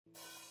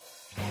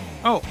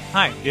Oh,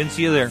 hi. Didn't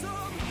see you there.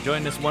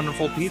 Enjoying this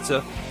wonderful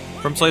pizza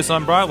from Slice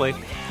on Broadway.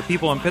 The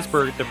people in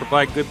Pittsburgh that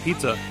provide good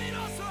pizza.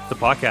 The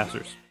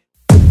podcasters.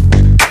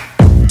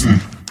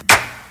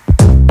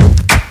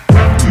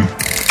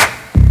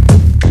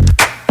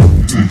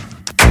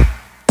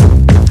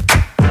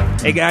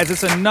 Hey guys,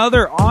 it's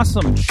another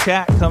awesome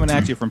chat coming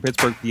at you from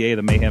Pittsburgh, PA,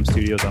 the Mayhem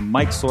Studios. I'm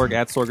Mike Sorg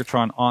at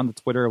Sorgatron on the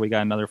Twitter. We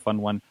got another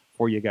fun one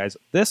for you guys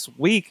this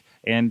week,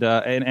 and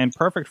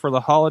perfect for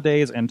the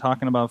holidays and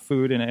talking about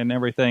food and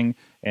everything.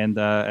 And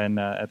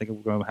I think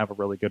we're going to have a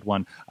really good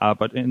one.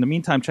 But in the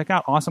meantime, check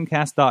out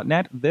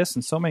awesomecast.net. This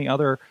and so many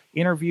other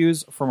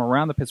interviews from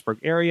around the Pittsburgh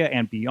area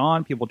and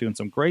beyond. People doing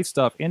some great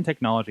stuff in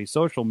technology,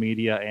 social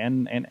media,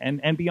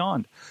 and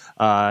beyond.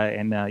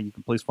 You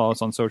can please follow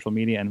us on social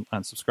media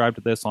and subscribe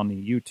to this on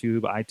the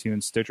YouTube,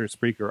 iTunes, Stitcher,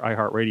 Spreaker,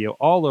 iHeartRadio,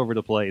 all over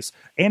the place.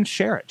 And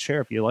share it.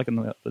 Share if you like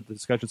the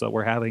discussions that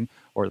we're having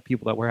or the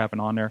people that we're having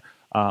on there.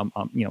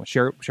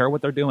 Share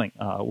what they're doing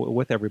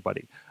with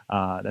everybody.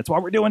 That's why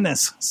we're doing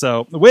this.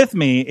 So with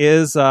me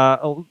is Leah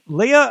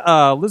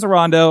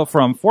Lizarrando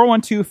from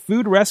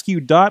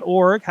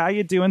 412foodrescue.org. How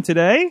you doing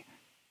today?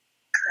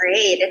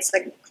 Great. It's a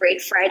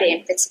great Friday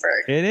in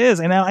Pittsburgh. It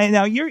is. And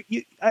now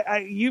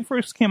you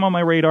first came on my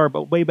radar,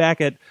 but way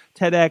back at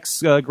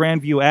TEDx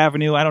Grandview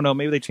Avenue. I don't know.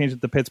 Maybe they changed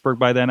it to Pittsburgh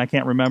by then. I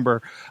can't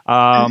remember.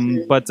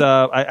 But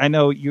I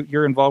know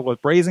you're involved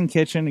with Brazen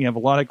Kitchen. You have a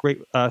lot of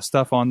great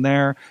stuff on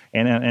there.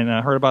 And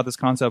I heard about this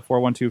concept,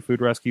 412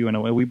 Food Rescue. And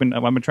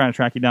I've been trying to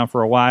track you down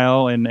for a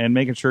while and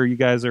making sure you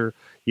guys are,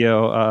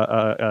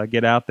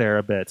 get out there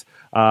a bit.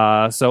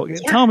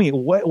 Tell me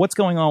what's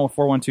going on with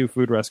 412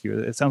 Food Rescue.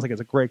 It sounds like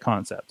it's a great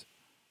concept.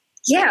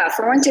 Yeah,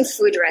 412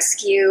 Food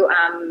Rescue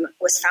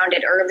was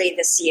founded early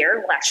this year.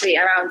 Well, actually,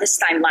 around this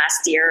time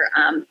last year,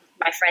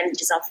 my friend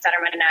Giselle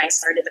Fetterman and I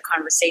started the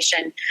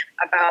conversation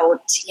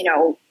about,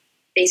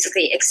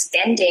 basically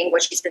extending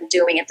what she's been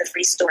doing at the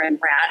Free Store in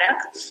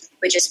Braddock,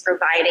 which is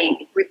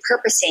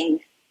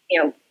repurposing,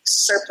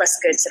 surplus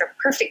goods that are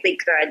perfectly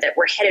good, that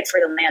were headed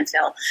for the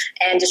landfill,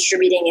 and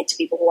distributing it to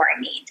people who are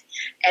in need.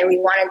 And we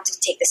wanted to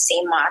take the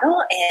same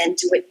model and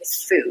do it with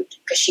food,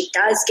 because she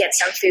does get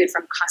some food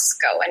from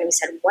Costco. And we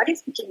said, what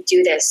if we can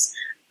do this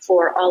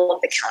for all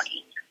of the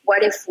county?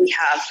 What if we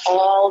have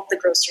all the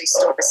grocery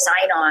stores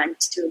sign on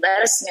to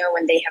let us know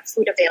when they have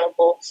food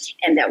available,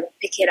 and that we'll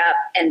pick it up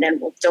and then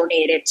we'll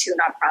donate it to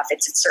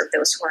nonprofits that serve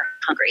those who are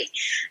hungry.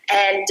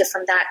 And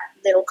from that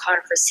little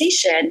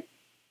conversation,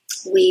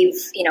 we've,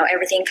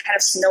 everything kind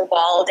of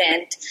snowballed,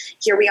 and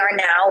here we are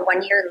now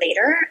 1 year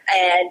later,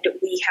 and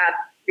we have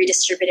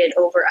redistributed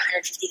over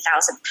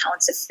 150,000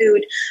 pounds of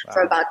food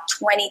from about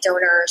 20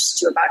 donors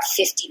to about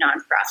 50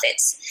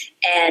 nonprofits.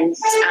 And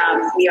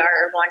we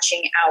are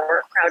launching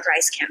our Crowd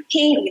Rise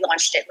campaign. We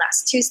launched it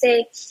last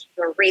Tuesday.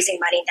 We're raising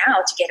money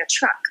now to get a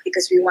truck,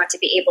 because we want to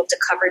be able to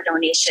cover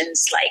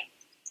donations like,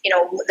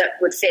 that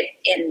would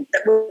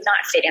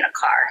not fit in a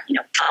car,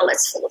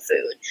 pallets full of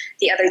food.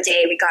 The other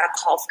day, we got a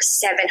call for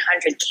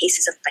 700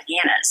 cases of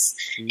bananas,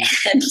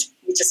 and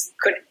we just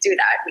couldn't do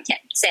that. We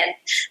can't send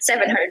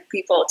 700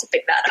 people to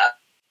pick that up.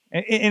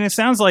 And it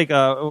sounds like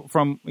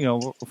from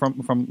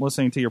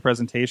listening to your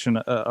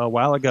presentation a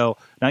while ago,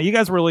 now you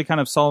guys were really kind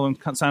of solving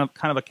kind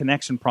of a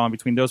connection problem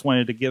between those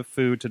wanting to give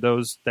food to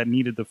those that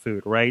needed the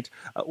food, right?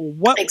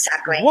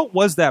 Exactly. What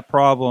was that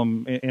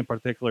problem in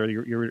particular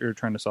you're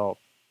trying to solve?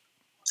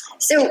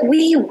 So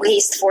we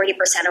waste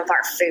 40% of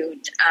our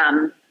food,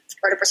 40%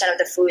 of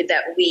the food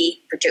that we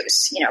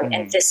produce,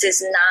 and this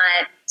is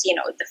not,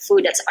 the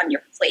food that's on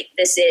your plate.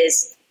 This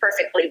is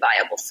perfectly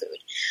viable food.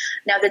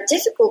 Now, the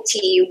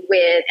difficulty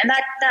and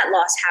that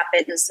loss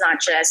happens not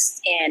just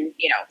in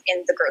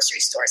the grocery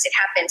stores. It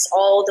happens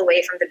all the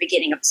way from the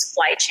beginning of the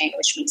supply chain,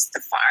 which means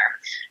the farm,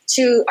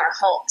 to our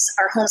homes.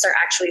 Our homes are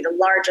actually the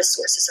largest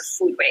sources of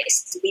food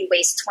waste. We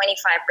waste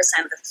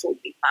 25% of the food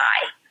we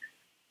buy.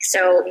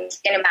 So you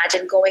can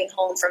imagine going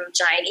home from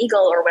Giant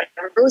Eagle or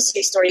whatever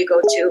grocery store you go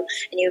to,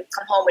 and you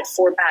come home with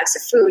 4 bags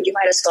of food. You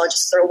might as well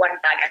just throw 1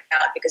 bag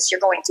out, because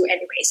you're going to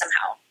anyway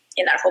somehow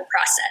in that whole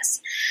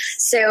process.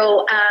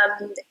 So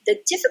the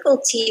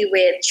difficulty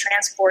with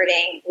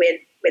transporting with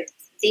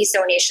these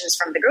donations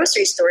from the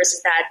grocery stores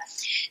is that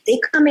they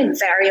come in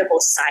variable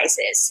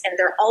sizes, and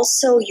they're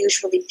also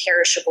usually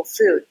perishable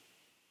food.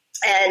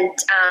 And,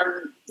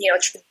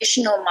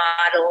 traditional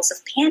models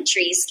of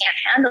pantries can't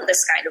handle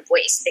this kind of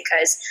waste,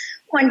 because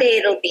one day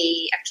it'll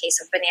be a case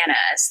of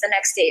bananas. The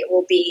next day it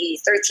will be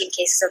 13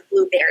 cases of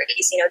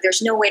blueberries.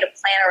 There's no way to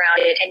plan around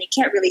it, and you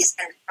can't really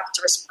send a truck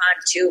to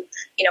respond to,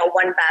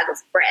 1 bag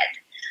of bread.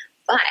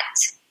 But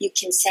you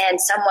can send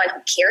someone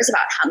who cares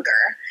about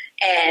hunger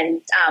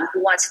and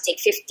who wants to take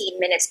 15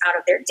 minutes out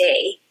of their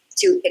day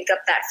to pick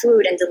up that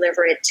food and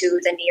deliver it to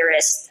the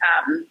nearest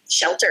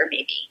shelter,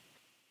 maybe.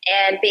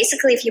 And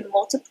basically, if you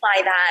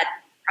multiply that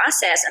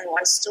process in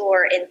one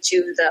store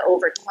into the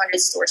over 200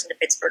 stores in the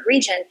Pittsburgh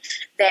region,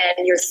 then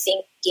you're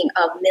thinking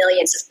of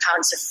millions of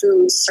pounds of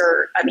food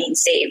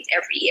saved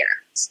every year.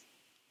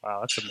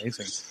 Wow, that's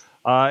amazing.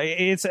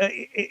 It's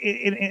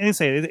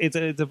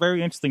a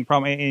very interesting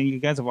problem, and you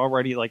guys have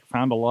already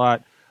found a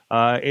lot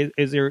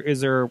Is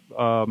there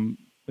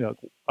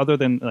other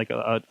than like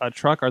a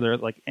truck, are there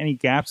like any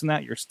gaps in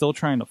that you're still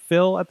trying to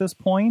fill at this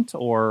point,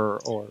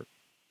 or?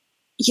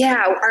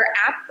 Yeah, our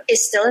app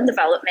is still in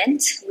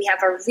development. We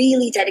have a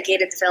really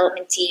dedicated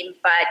development team,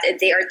 but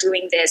they are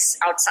doing this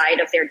outside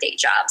of their day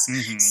jobs.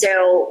 Mm-hmm.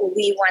 So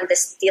we won the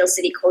Steel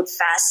City Code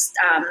Fest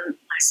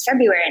last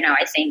February now,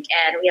 I think,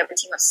 and we have a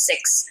team of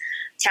 6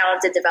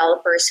 talented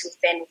developers who've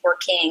been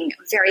working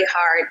very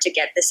hard to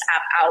get this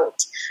app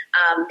out.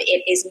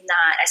 It is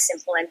not a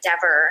simple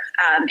endeavor,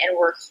 and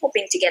we're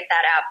hoping to get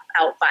that app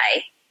out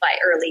by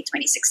early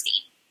 2016.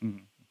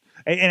 Mm-hmm.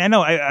 And I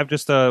know I've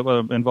just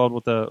involved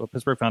with the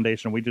Pittsburgh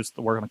Foundation. We just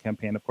work on a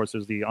campaign. Of course,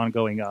 there's the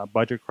ongoing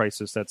budget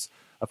crisis that's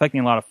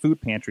affecting a lot of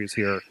food pantries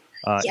here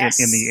yes.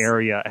 in the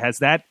area. Has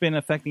that been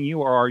affecting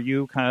you, or are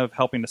you kind of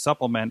helping to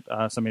supplement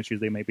some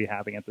issues they may be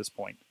having at this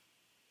point?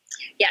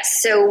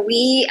 Yes, so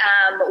we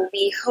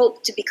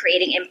hope to be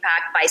creating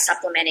impact by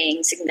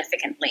supplementing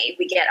significantly.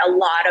 We get a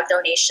lot of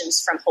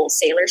donations from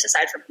wholesalers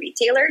aside from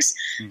retailers.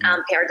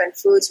 Mm-hmm. Paragon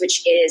Foods,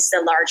 which is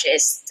the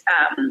largest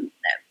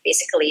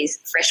basically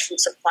fresh food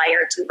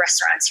supplier to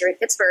restaurants here in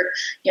Pittsburgh,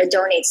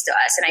 donates to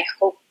us. And I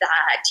hope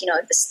that,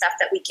 the stuff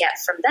that we get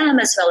from them,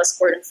 as well as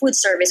Gordon Food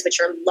Service, which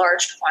are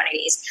large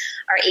quantities,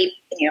 are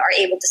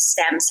able to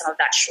stem some of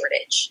that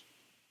shortage.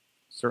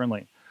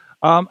 Certainly.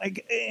 And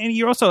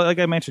you're also, like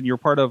I mentioned, you're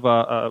part of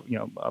a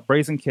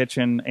Brazen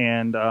Kitchen,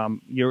 and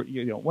you're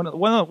one of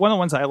the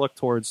ones I look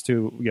towards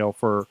to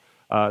for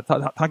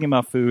talking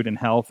about food and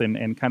health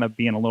and kind of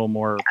being a little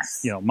more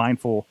yes.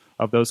 Mindful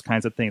of those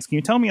kinds of things. Can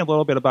you tell me a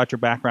little bit about your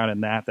background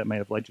in that may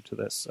have led you to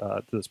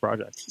this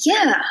project?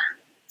 Yeah.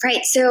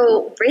 Right.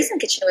 So Brazen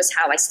Kitchen was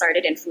how I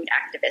started in food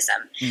activism.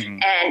 Mm-hmm.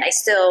 And I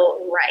still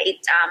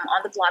write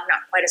on the blog,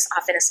 not quite as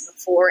often as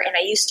before. And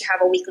I used to have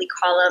a weekly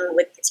column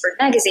with Pittsburgh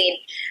Magazine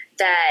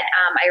that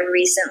I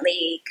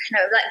recently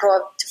kind of let go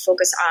of to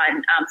focus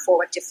on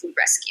 412 Food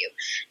Rescue.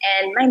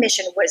 And my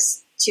mission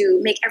was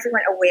to make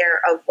everyone aware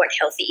of what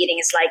healthy eating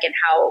is like and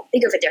how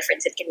big of a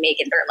difference it can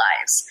make in their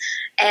lives.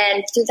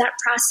 And through that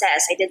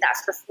process, I did that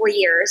for 4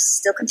 years,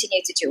 still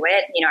continue to do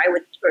it. I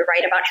would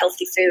write about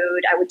healthy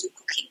food. I would do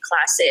cooking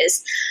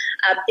classes.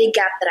 A big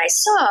gap that I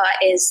saw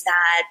is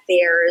that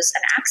there's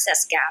an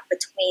access gap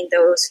between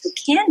those who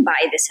can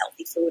buy this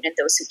healthy food and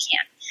those who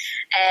can't.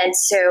 And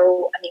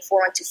so,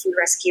 412 Food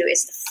Rescue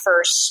is the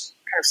first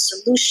kind of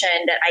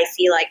solution that I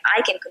feel like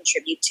I can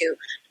contribute to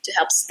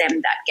help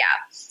stem that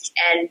gap.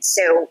 And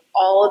so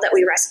all that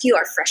we rescue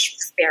are fresh,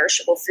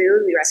 perishable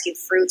food. We rescue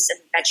fruits and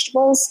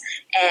vegetables,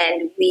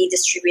 and we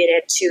distribute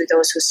it to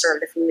those who serve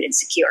the food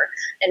insecure.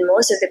 And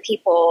most of the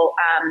people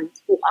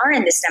who are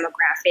in this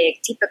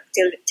demographic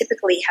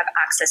typically have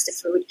access to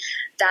food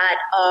that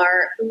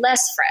are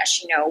less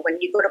fresh.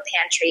 When you go to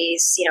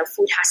pantries,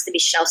 food has to be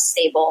shelf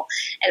stable.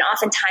 And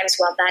oftentimes,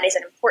 while that is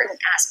an important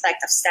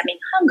aspect of stemming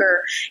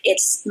hunger, it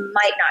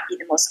might not be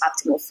the most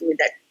optimal food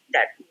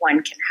that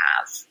one can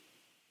have.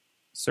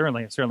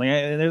 Certainly.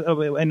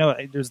 I know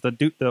there's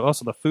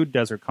also the food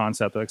desert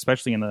concept,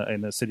 especially in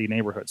the city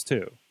neighborhoods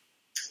too.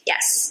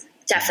 Yes,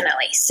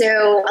 definitely.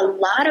 So a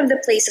lot of the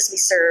places we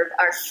serve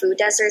are food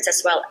deserts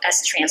as well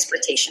as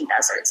transportation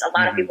deserts. A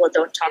lot of people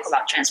don't talk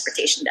about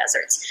transportation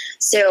deserts.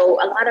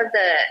 So a lot of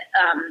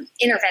the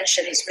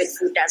interventions with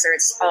food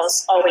deserts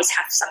always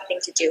have something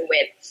to do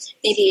with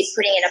maybe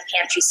putting in a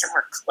pantry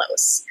somewhere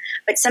close.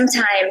 But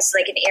sometimes,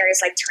 like in areas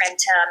like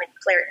Tarentum and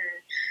Clairton,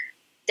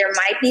 there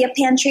might be a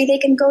pantry they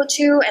can go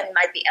to and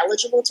might be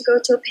eligible to go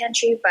to a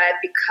pantry, but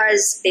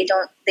because they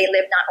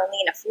live not only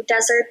in a food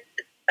desert,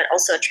 but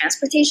also a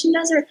transportation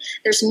desert,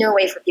 there's no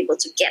way for people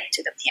to get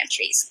to the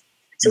pantries.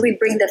 So we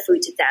bring the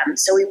food to them.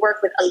 So we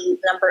work with a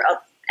number of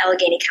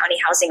Allegheny County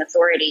Housing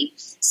Authority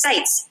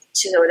sites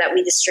to know that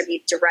we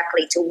distribute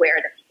directly to where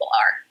the people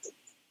are.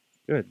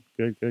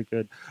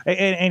 Good.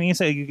 And you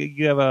say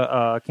you have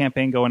a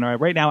campaign going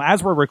right now.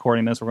 As we're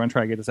recording this, we're going to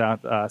try to get this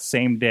out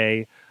same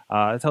day.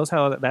 Tell us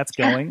how that's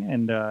going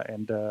and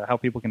how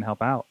people can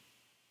help out.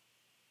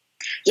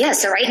 Yeah,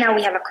 so right now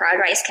we have a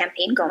CrowdRise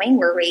campaign going.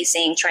 We're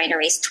trying to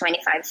raise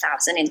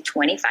 $25,000 in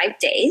 25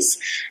 days,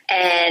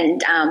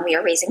 and we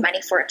are raising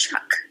money for a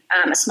truck,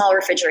 a small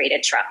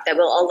refrigerated truck that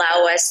will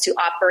allow us to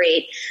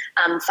operate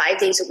 5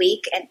 days a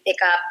week and pick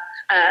up.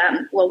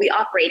 We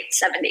operate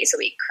 7 days a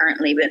week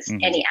currently with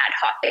any ad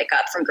hoc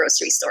pickup from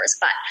grocery stores,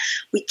 but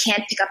we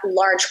can't pick up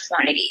large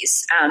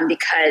quantities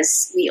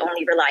because we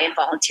only rely on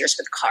volunteers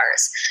with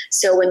cars.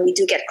 So when we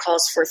do get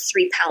calls for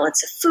 3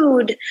 pallets of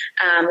food,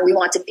 we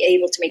want to be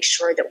able to make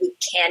sure that we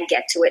can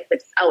get to it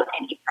without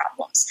any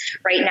problems.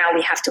 Right now,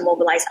 we have to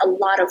mobilize a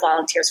lot of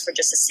volunteers for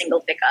just a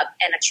single pickup,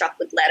 and a truck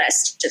would let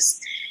us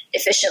just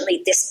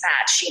efficiently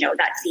dispatch,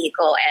 that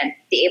vehicle and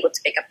be able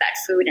to pick up that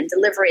food and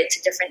deliver it to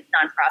different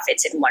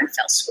nonprofits in one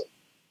fell swoop.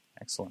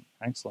 Excellent.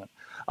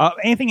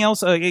 Anything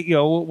else?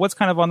 What's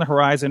kind of on the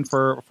horizon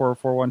for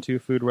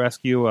 412 Food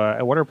Rescue?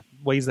 What are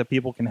ways that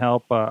people can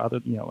help other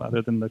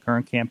than the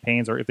current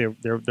campaigns, or if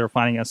they're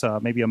finding us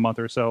maybe a month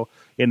or so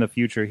in the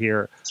future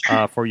here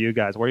for you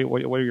guys? What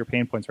are your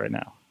pain points right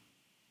now?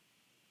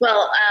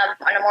 Well,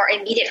 on a more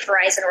immediate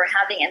horizon, we're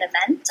having an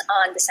event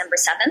on December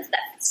 7th.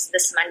 That's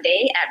this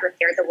Monday at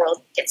Repair the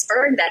World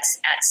Pittsburgh.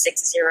 That's at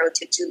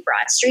 6022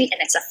 Broad Street,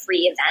 and it's a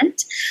free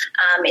event.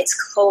 It's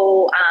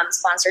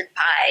co-sponsored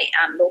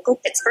by Local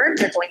Pittsburgh.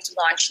 They're going to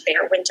launch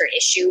their winter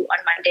issue on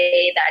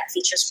Monday that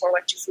features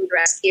 412 Food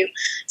Rescue.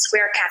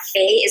 Square Cafe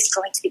is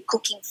going to be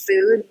cooking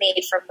food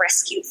made from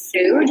rescued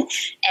food,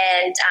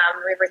 and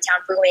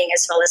Rivertown Brewing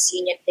as well as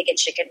Union Pig and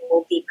Chicken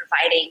will be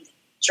providing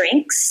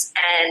drinks,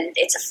 and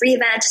it's a free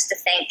event just to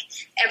thank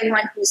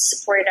everyone who's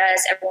supported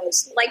us, everyone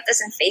who's liked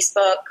us on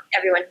Facebook,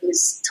 everyone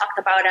who's talked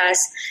about us,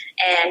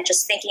 and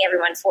just thanking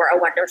everyone for a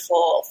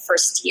wonderful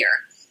first year.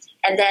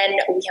 And then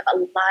we have a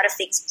lot of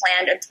things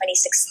planned in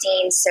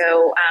 2016,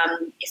 so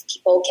if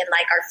people can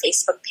like our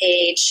Facebook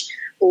page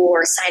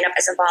or sign up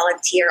as a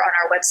volunteer on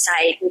our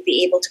website, we'll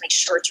be able to make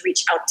sure to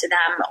reach out to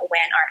them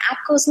when our app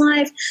goes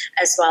live,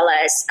 as well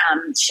as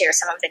share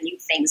some of the new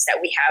things that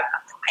we have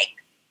up the pipe.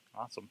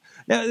 Awesome.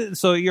 Now,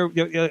 so you're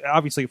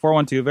obviously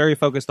 412, very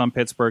focused on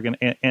Pittsburgh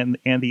and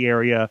the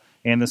area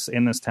and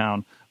this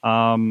town.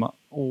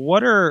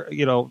 What are,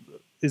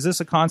 is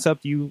this a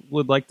concept you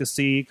would like to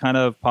see kind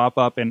of pop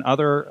up in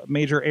other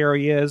major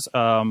areas?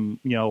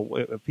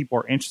 If people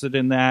are interested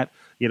in that,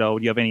 do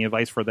you have any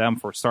advice for them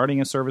for starting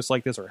a service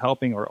like this or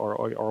helping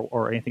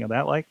or anything of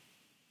that like?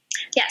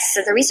 Yes.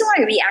 So the reason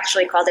why we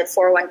actually called it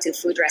 412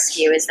 Food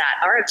Rescue is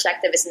that our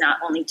objective is not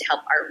only to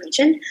help our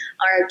region,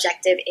 our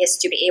objective is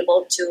to be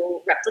able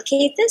to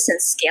replicate this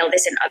and scale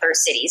this in other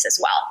cities as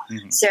well.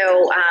 Mm-hmm.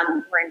 So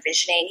we're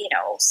envisioning,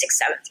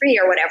 673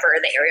 or whatever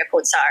the area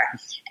codes are,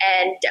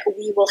 and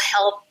we will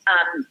help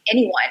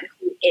anyone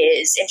who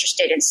is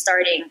interested in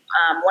starting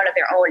one of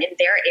their own in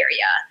their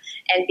area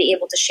and be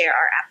able to share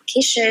our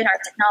application, our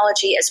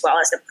technology, as well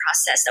as the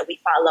process that we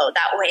follow.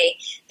 That way,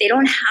 they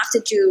don't have to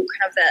do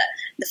kind of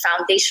the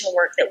foundation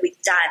work that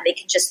we've done. They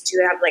can just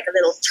have like a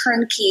little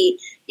turnkey,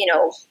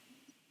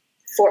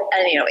 for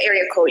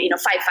area code,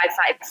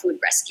 555 Food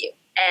Rescue,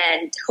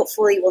 and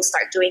hopefully we'll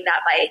start doing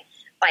that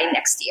by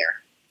next year.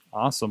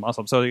 Awesome.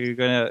 So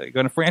you're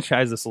gonna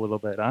franchise this a little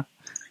bit, huh?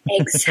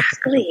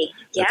 Exactly.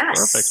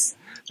 Yes. Perfect.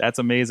 That's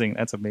amazing.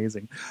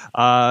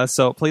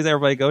 So please,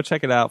 everybody, go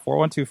check it out.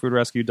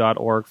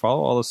 412foodrescue.org.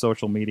 Follow all the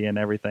social media and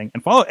everything.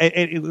 And follow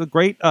a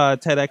great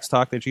TEDx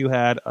talk that you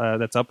had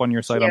that's up on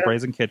your site on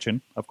Brazen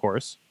Kitchen, of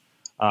course.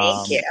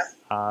 Thank you.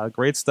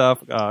 Great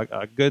stuff.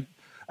 Good.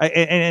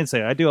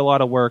 I do a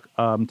lot of work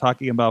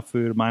talking about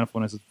food.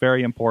 Mindfulness is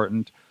very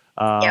important.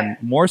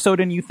 More so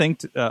than you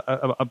think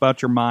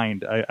about your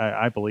mind,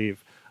 I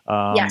believe,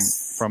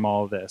 from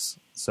all of this.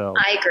 So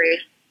I agree.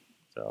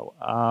 So,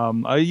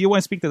 you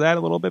want to speak to that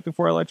a little bit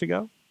before I let you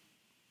go?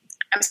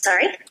 I'm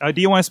sorry? Do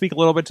you want to speak a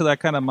little bit to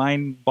that kind of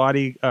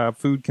mind-body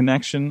food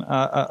connection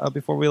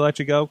before we let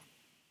you go?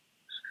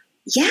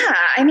 Yeah.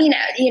 I mean,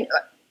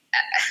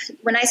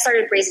 when I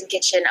started Brazen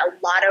Kitchen, a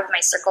lot of my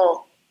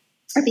circle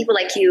are people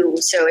like you.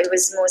 So it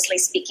was mostly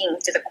speaking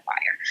to the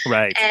choir.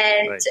 Right.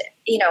 And,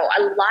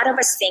 a lot of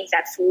us think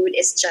that food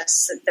is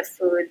just the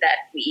food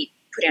that we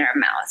put in our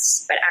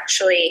mouths. But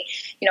actually,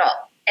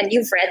 and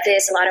you've read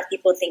this, a lot of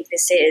people think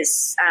this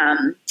is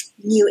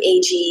new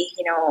agey,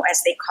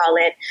 as they call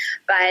it,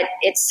 but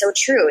it's so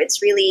true.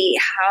 It's really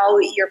how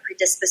your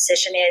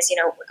predisposition is.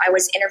 I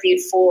was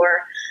interviewed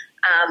for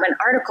an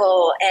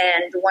article,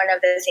 and one of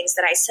the things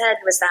that I said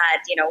was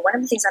that, one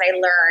of the things that I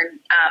learned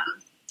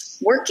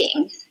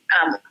working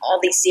all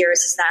these years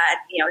is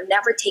that,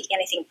 never take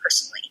anything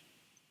personally.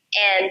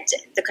 And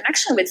the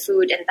connection with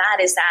food and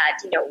that is that,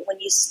 when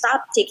you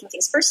stop taking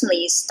things personally,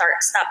 you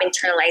stop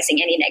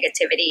internalizing any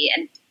negativity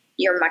and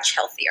you're much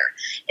healthier.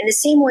 In the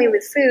same way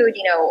with food,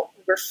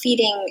 we're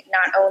feeding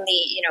not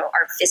only,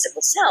 our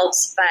physical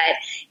selves, but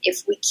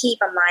if we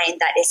keep a mind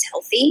that is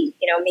healthy,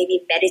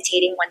 maybe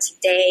meditating once a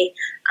day,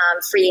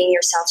 freeing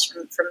yourselves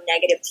from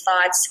negative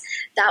thoughts,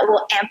 that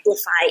will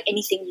amplify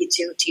anything you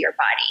do to your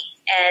body.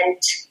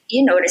 And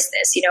you notice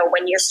this,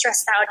 when you're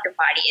stressed out, your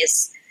body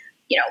is,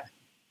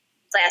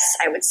 less,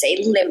 I would say,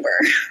 limber,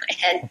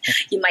 and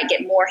you might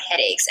get more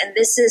headaches. And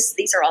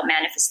these are all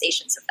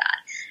manifestations of that.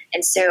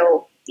 And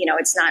so,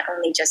 it's not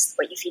only just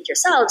what you feed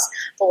yourselves,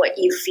 but what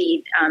you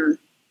feed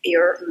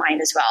your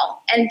mind as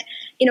well. And,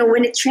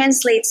 when it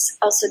translates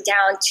also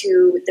down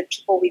to the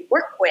people we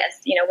work with,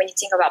 when you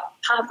think about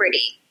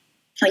poverty,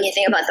 when you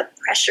think about the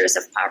pressures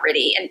of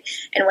poverty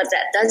and what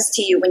that does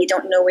to you when you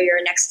don't know where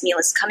your next meal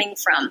is coming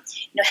from,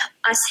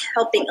 us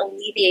helping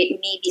alleviate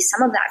maybe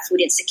some of that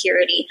food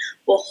insecurity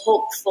will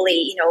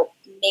hopefully,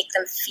 make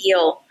them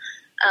feel,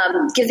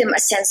 give them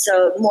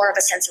more of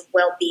a sense of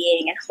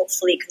well-being and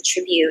hopefully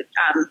contribute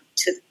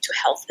to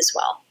health as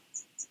well.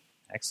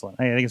 Excellent.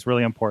 I think it's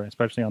really important,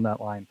 especially on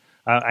that line.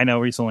 I know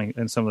recently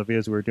in some of the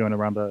videos we were doing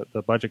around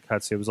the budget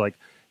cuts, it was like,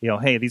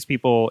 hey, these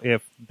people,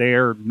 if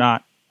they're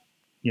not,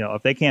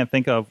 if they can't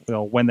think of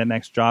when the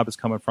next job is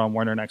coming from,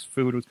 where their next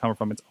food is coming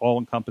from, it's all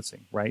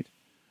encompassing, right?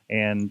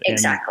 And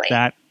exactly. And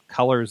that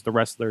colors the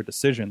rest of their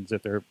decisions.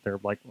 If they're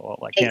like, well,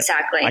 I can't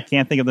exactly. I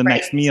can't think of the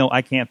next meal.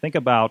 I can't think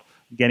about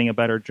getting a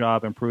better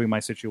job, improving my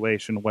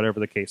situation, whatever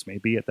the case may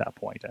be at that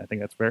point. I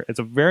think it's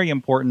a very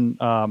important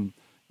kind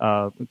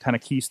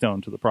of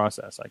keystone to the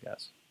process, I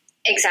guess.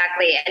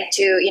 Exactly. And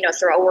to,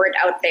 throw a word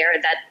out there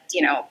that,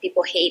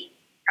 people hate,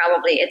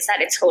 probably it's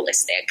that it's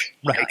holistic.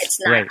 It's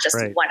not just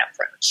one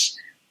approach.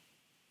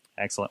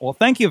 Excellent. Well,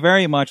 thank you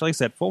very much. Like I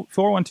said,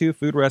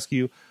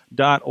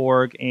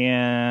 412foodrescue.org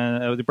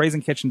and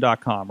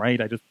brazenkitchen.com,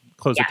 right? I just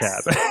closed the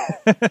tab.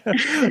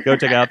 Go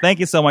check it out. Thank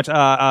you so much.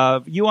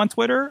 You on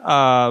Twitter?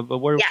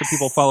 Where can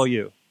people follow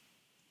you?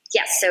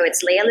 Yes, so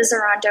it's Leah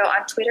Lizarrando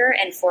on Twitter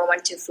and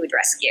 412 Food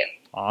Rescue.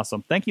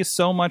 Awesome. Thank you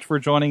so much for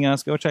joining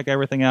us. Go check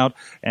everything out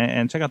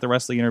and check out the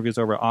rest of the interviews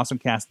over at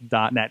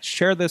awesomecast.net.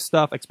 Share this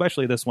stuff,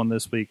 especially this one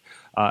this week,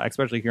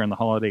 especially here in the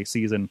holiday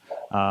season,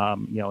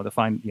 to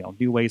find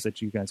new ways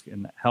that you guys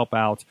can help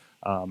out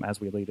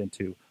as we lead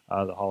into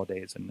the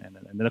holidays and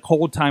the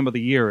cold time of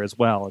the year as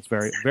well. It's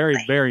very,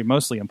 very, very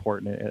mostly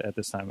important at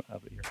this time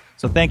of the year.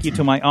 So thank you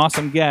to my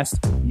awesome guest.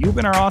 You've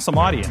been our awesome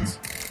audience.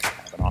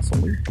 Have an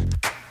awesome week.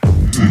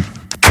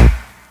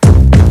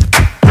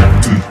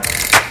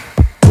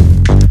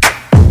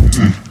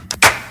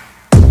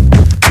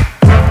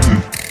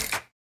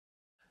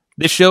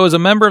 This show is a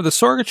member of the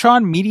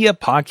Sorgatron Media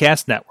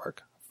Podcast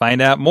Network.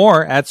 Find out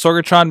more at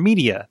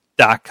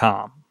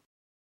sorgatronmedia.com.